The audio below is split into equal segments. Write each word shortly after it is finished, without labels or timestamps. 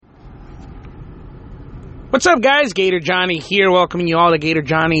What's up, guys? Gator Johnny here, welcoming you all to Gator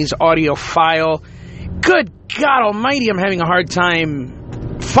Johnny's audio file. Good God almighty, I'm having a hard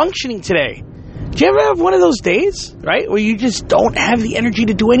time functioning today. Do you ever have one of those days, right, where you just don't have the energy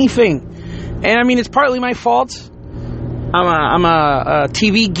to do anything? And I mean, it's partly my fault. I'm a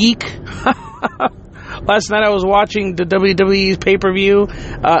TV geek. Last night I was watching the WWE's pay-per-view,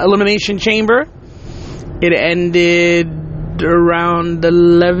 Elimination Chamber. It ended around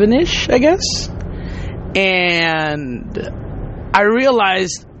 11-ish, I guess. And I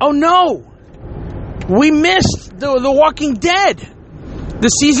realized, oh no, we missed the Walking Dead, the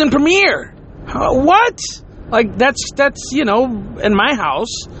season premiere. What? Like, that's you know, in my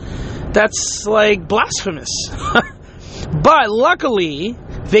house, that's like blasphemous. But luckily,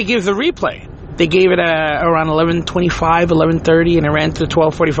 they gave the replay. They gave it around 11:25, 11:30, and it ran to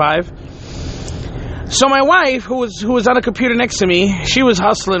 12:45. So my wife, who was on a computer next to me, she was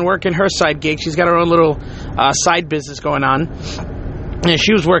hustling, working her side gig. She's got her own little side business going on, and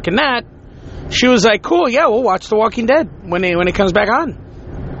she was working that. She was like, "Cool, yeah, we'll watch The Walking Dead when it comes back on."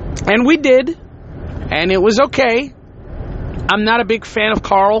 And we did, and it was okay. I'm not a big fan of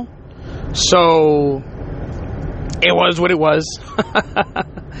Carl, so it was what it was.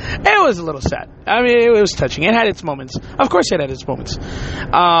 It was a little sad. I mean, it was touching. It had its moments. Of course, it had its moments.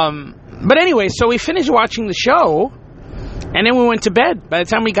 But anyway, so we finished watching the show, and then we went to bed. By the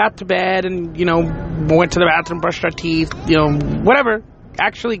time we got to bed and, you know, we went to the bathroom, brushed our teeth, you know, whatever,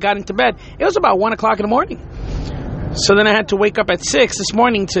 actually got into bed, it was about 1 o'clock in the morning. So then I had to wake up at 6 this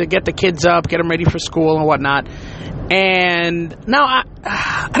morning to get the kids up, get them ready for school and whatnot. And now,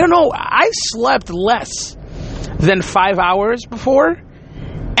 I don't know, I slept less than 5 hours before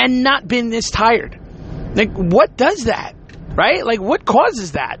and not been this tired. Like, what does that? Right? Like, what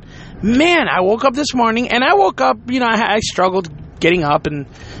causes that? Man, I woke up this morning, and I woke up, you know, I struggled getting up, and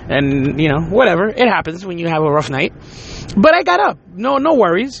you know, whatever. It happens when you have a rough night. But I got up. No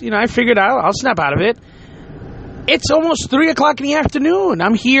worries. You know, I figured I'll snap out of it. It's almost 3 o'clock in the afternoon.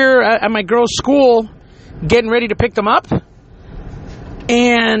 I'm here at my girl's school getting ready to pick them up.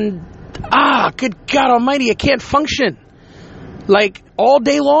 And, good God almighty, I can't function. Like, all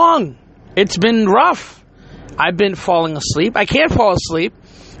day long. It's been rough. I've been falling asleep. I can't fall asleep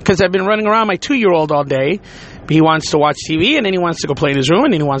because I've been running around my 2-year-old all day. He wants to watch TV, and then he wants to go play in his room,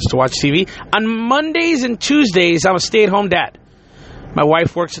 and then he wants to watch TV. On Mondays and Tuesdays, I'm a stay-at-home dad. My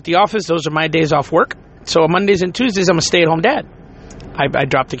wife works at the office. Those are my days off work. So on Mondays and Tuesdays, I'm a stay-at-home dad. I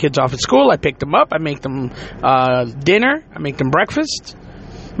drop the kids off at school. I pick them up. I make them dinner. I make them breakfast.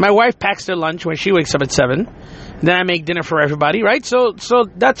 My wife packs their lunch when she wakes up at 7. Then I make dinner for everybody, right? So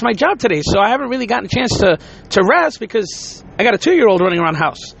that's my job today. So I haven't really gotten a chance to rest because I got a 2-year-old running around the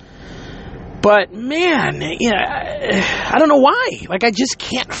house. But, man, I don't know why. Like, I just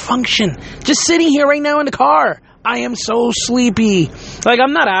can't function. Just sitting here right now in the car, I am so sleepy. Like,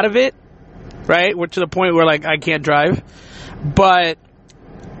 I'm not out of it, right? We're to the point where, like, I can't drive. But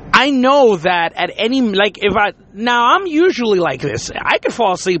I know that at any, like, now I'm usually like this. I can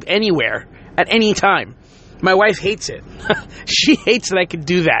fall asleep anywhere at any time. My wife hates it. She hates that I can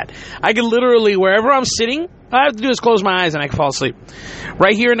do that. I can literally, wherever I'm sitting, all I have to do is close my eyes and I can fall asleep.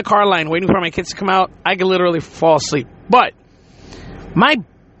 Right here in the car line, waiting for my kids to come out, I can literally fall asleep. But my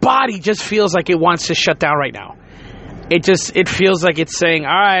body just feels like it wants to shut down right now. It feels like it's saying,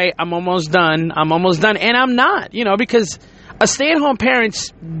 all right, I'm almost done. And I'm not, you know, because a stay-at-home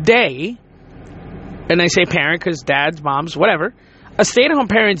parent's day, and I say parent because dads, moms, whatever, a stay-at-home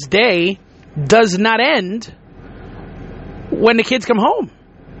parent's day does not end when the kids come home.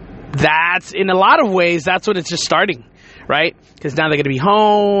 That's, in a lot of ways, that's when it's just starting, right? Because now they're going to be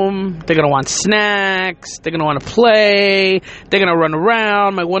home, they're going to want snacks, they're going to want to play, they're going to run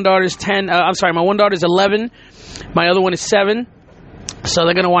around. My one daughter's 11, my other one is 7. So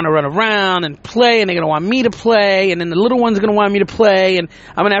they're going to want to run around and play, and they're going to want me to play, and then the little one's going to want me to play, and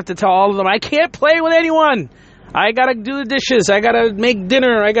I'm going to have to tell all of them, I can't play with anyone. I got to do the dishes. I got to make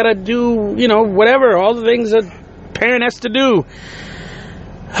dinner. I got to do, you know, whatever. All the things a parent has to do.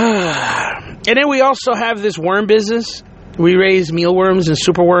 And then we also have this worm business. We raise mealworms and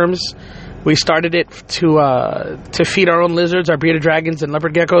superworms. We started it to feed our own lizards, our bearded dragons and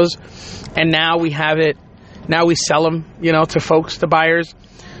leopard geckos. And now we have it. Now we sell them, you know, to folks, to buyers.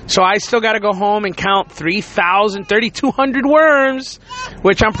 So I still got to go home and count 3,200 worms,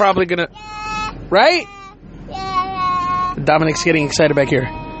 which I'm probably going to, right? Dominic's getting excited back here.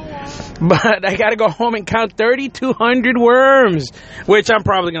 But I got to go home and count 3,200 worms, which I'm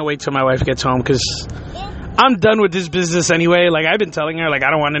probably going to wait till my wife gets home because I'm done with this business anyway. Like, I've been telling her, like, I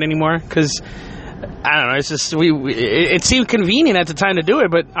don't want it anymore because I don't know. It's just it seemed convenient at the time to do it,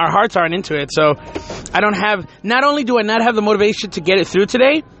 but our hearts aren't into it. So I don't have. Not only do I not have the motivation to get it through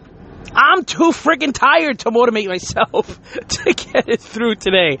today, I'm too freaking tired to motivate myself to get it through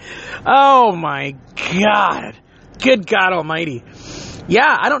today. Oh my God! Good God Almighty!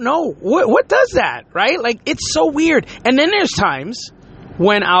 Yeah, I don't know what does that, right? Like, it's so weird. And then there's times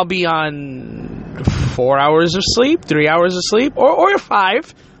when I'll be on 4 hours of sleep, 3 hours of sleep, or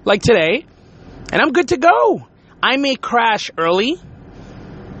 5, like today, and I'm good to go. I may crash early,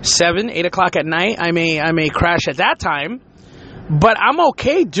 7, 8 o'clock at night. I may crash at that time, but I'm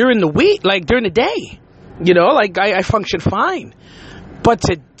okay during the week, like during the day. You know, like I function fine. But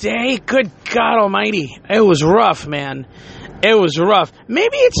today, good God Almighty, it was rough, man. It was rough.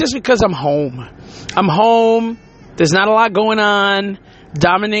 Maybe it's just because I'm home. I'm home. There's not a lot going on.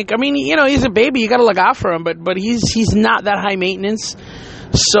 Dominic, I mean, you know, he's a baby. You got to look out for him, but he's not that high maintenance.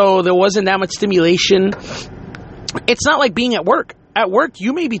 So there wasn't that much stimulation. It's not like being at work. At work,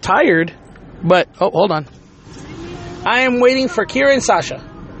 you may be tired, but hold on. I am waiting for Kira and Sasha.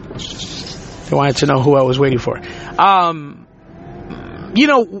 They wanted to know who I was waiting for. You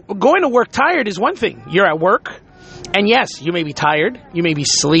know, going to work tired is one thing. You're at work. And yes, you may be tired, you may be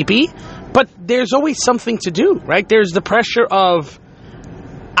sleepy, but there's always something to do, right? There's the pressure of,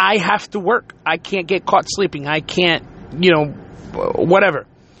 I have to work. I can't get caught sleeping. I can't, you know, whatever.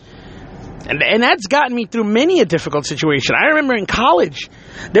 And that's gotten me through many a difficult situation. I remember in college,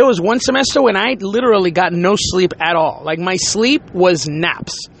 there was one semester when I literally got no sleep at all. Like, my sleep was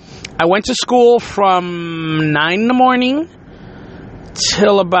naps. I went to school from 9 in the morning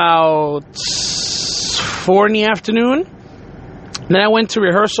till about 4 in the afternoon. Then I went to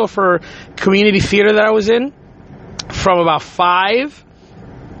rehearsal for community theater that I was in from about 5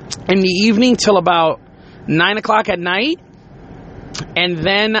 in the evening till about 9 o'clock at night. And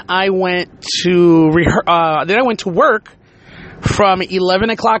then I went to work from 11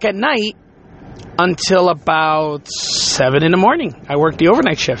 o'clock at night until about 7 in the morning. I worked the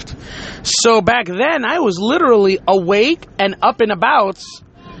overnight shift. So back then I was literally awake and up and about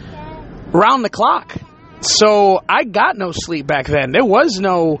round the clock. So I got no sleep back then. There was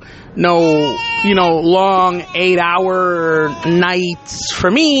no, you know, long 8-hour nights for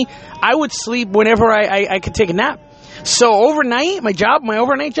me. I would sleep whenever I could take a nap. So overnight, my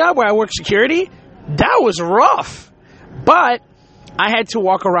overnight job where I work security, that was rough. But I had to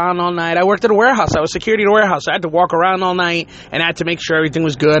walk around all night. I worked at a warehouse. I was security at a warehouse. I had to walk around all night and I had to make sure everything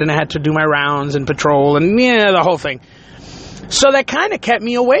was good, and I had to do my rounds and patrol and the whole thing. So that kind of kept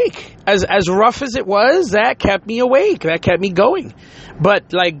me awake. As rough as it was, that kept me awake. That kept me going.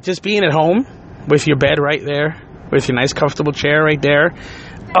 But, like, just being at home with your bed right there, with your nice comfortable chair right there,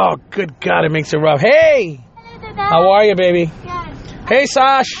 oh, good God, it makes it rough. Hey! How are you, baby? Good. Hey,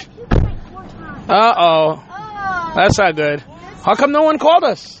 Sash! Uh-oh. That's not good. How come no one called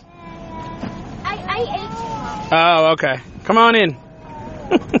us? I ate. Oh, okay. Come on in.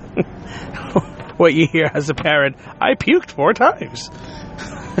 What you hear as a parent, I puked 4 times.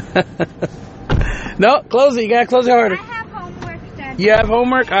 No, close it. You gotta close it harder. I have homework done. You have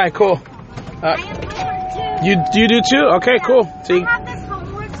homework? All right, cool. I have homework too. You do too? Okay, Yeah. cool. So you, I have this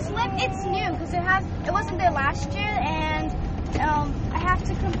homework slip. It's new because it wasn't there last year, and I have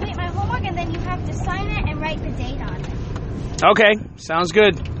to complete my homework, and then you have to sign it and write the date on it. okay, sounds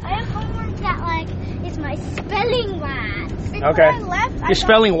good. I have homework that is my spelling wads. Before Okay. I left, You're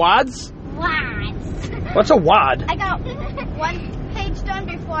spelling wads? wads. What's a wad? I got 1 page done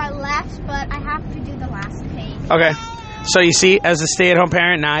before I left, but I have to do the last page. Okay. So you see, as a stay-at-home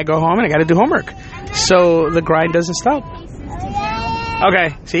parent, now I go home and I got to do homework. So the grind doesn't stop. Cases to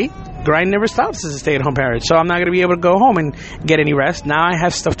Okay, see? Grind never stops as a stay-at-home parent. So I'm not going to be able to go home and get any rest. Now I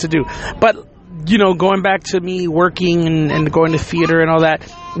have stuff to do. But, you know, going back to me working and going to theater and all that,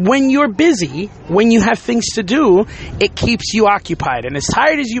 when you're busy, when you have things to do, it keeps you occupied. And as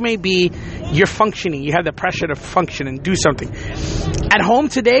tired as you may be, you're functioning. You have the pressure to function and do something. At home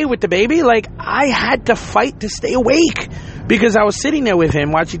today with the baby, like, I had to fight to stay awake because I was sitting there with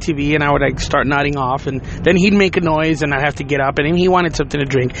him watching TV, and I would start nodding off, and then he'd make a noise and I'd have to get up, and he wanted something to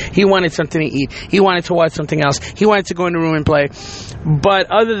drink. He wanted something to eat. He wanted to watch something else. He wanted to go in the room and play.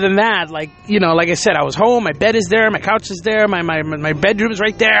 But other than that, like, you know, like I said, I was home. My bed is there. My couch is there. My bedroom is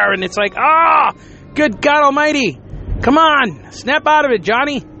right there. And it's like, good God Almighty. Come on. Snap out of it,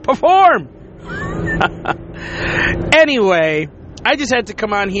 Johnny. Perform. Anyway, I just had to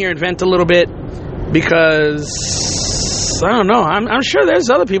come on here and vent a little bit because, I don't know, I'm sure there's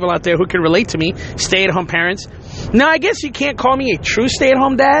other people out there who can relate to me, stay-at-home parents. Now, I guess you can't call me a true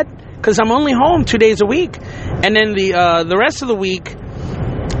stay-at-home dad because I'm only home 2 days a week. And then the rest of the week,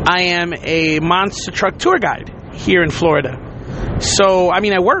 I am a monster truck tour guide here in Florida. So, I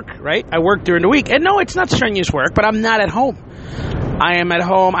mean, I work, right? I work during the week. And no, it's not strenuous work, but I'm not at home. I am at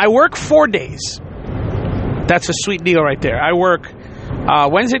home. I work 4 days. That's a sweet deal right there. I work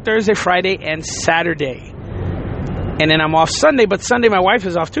Wednesday, Thursday, Friday, and Saturday. And then I'm off Sunday, but Sunday my wife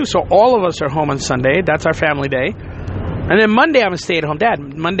is off too, so all of us are home on Sunday. That's our family day. And then Monday I'm a stay-at-home dad.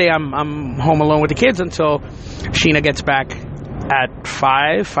 Monday I'm home alone with the kids until Sheena gets back at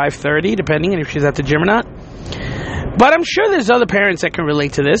 5:30, depending on if she's at the gym or not. But I'm sure there's other parents that can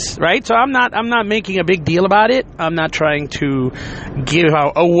relate to this, right? So I'm not making a big deal about it. I'm not trying to give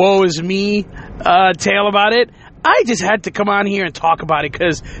a woe is me tale about it. I just had to come on here and talk about it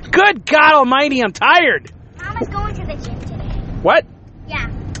because, good God Almighty, I'm tired. Mama's going to the gym today. What? Yeah.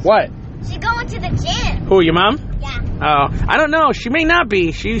 What? She's going to the gym. Who, your mom? Yeah. Oh, I don't know. She may not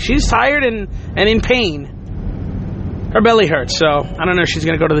be. She's tired and in pain. Her belly hurts, so I don't know if she's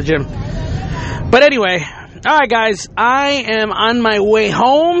going to go to the gym. But anyway, all right, guys, I am on my way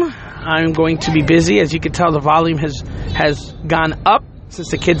home. I'm going to be busy. As you can tell, the volume has gone up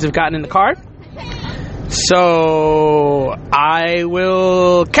since the kids have gotten in the car. So I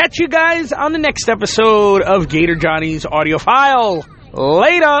will catch you guys on the next episode of Gator Johnny's Audio File.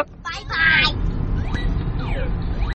 Later. Bye-bye.